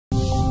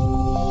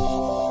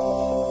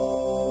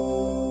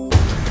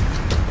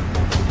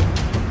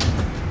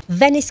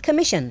Venice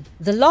Commission.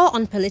 The law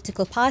on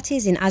political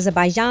parties in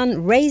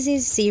Azerbaijan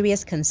raises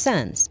serious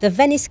concerns. The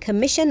Venice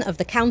Commission of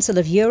the Council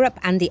of Europe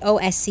and the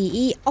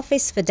OSCE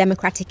Office for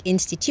Democratic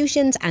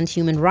Institutions and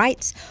Human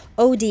Rights,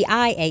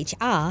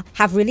 ODIHR,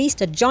 have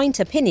released a joint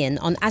opinion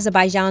on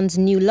Azerbaijan's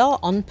new law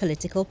on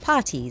political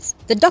parties.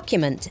 The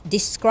document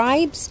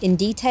describes in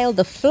detail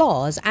the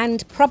flaws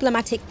and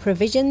problematic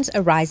provisions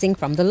arising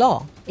from the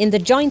law. In the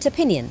joint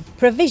opinion,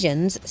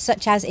 provisions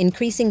such as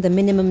increasing the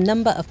minimum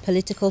number of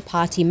political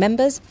party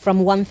members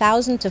from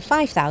 1,000 to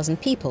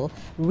 5,000 people,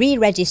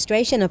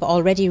 re-registration of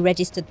already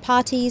registered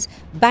parties,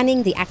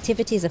 banning the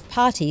activities of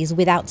parties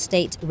without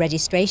state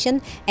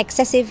registration,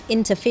 excessive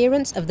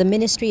interference of the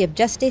Ministry of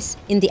Justice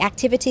in the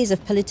activities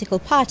of political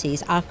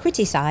parties are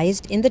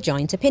criticized in the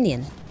joint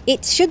opinion.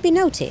 It should be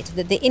noted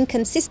that the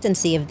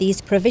inconsistency of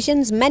these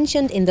provisions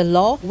mentioned in the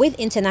law with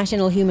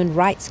international human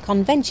rights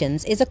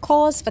conventions is a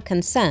cause for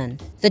concern.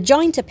 The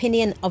joint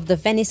opinion of the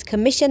Venice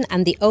Commission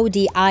and the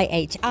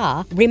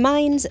ODIHR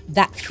reminds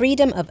that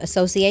freedom of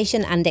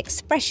association and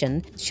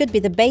expression should be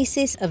the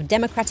basis of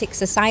democratic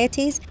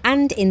societies,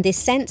 and in this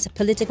sense,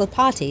 political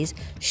parties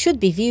should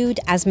be viewed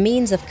as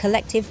means of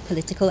collective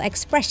political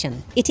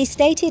expression. It is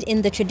stated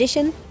in the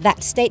tradition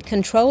that state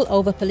control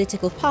over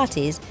political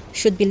parties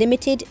should be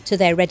limited to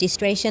their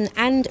registration,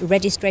 and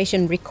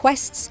registration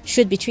requests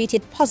should be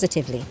treated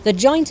positively. The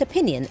joint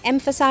opinion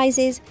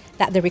emphasizes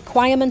that the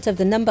requirement of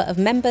the number of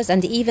members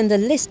and even the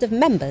list of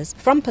members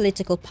from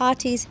political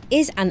parties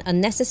is an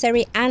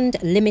unnecessary and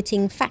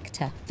limiting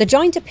factor. The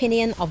joint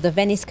opinion of the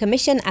Venice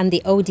Commission and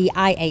the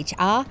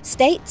ODIHR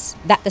states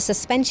that the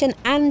suspension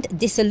and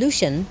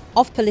dissolution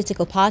of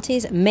political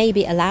parties may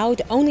be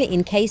allowed only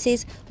in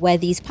cases where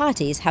these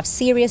parties have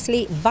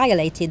seriously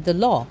violated the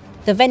law.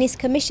 The Venice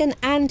Commission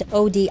and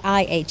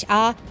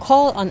ODIHR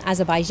call on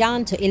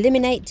Azerbaijan to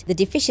eliminate the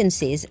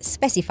deficiencies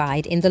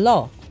specified in the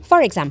law.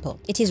 For example,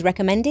 it is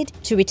recommended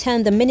to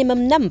return the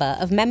minimum number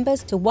of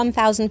members to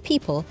 1,000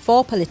 people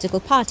for political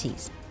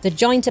parties. The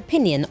joint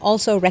opinion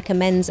also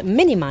recommends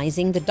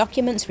minimizing the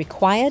documents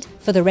required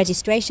for the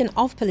registration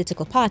of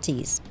political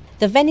parties.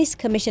 The Venice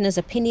Commissioner's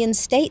opinion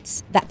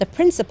states that the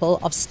principle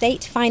of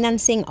state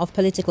financing of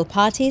political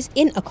parties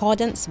in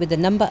accordance with the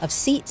number of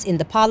seats in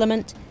the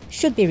parliament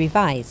should be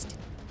revised.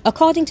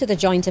 According to the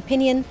joint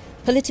opinion,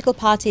 political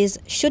parties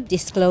should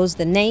disclose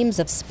the names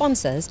of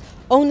sponsors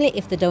only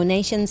if the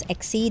donations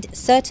exceed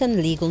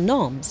certain legal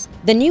norms.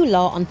 The new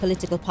law on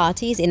political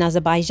parties in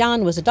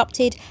Azerbaijan was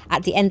adopted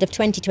at the end of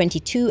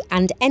 2022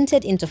 and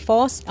entered into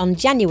force on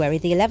January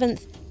the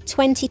 11th,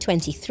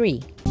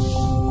 2023.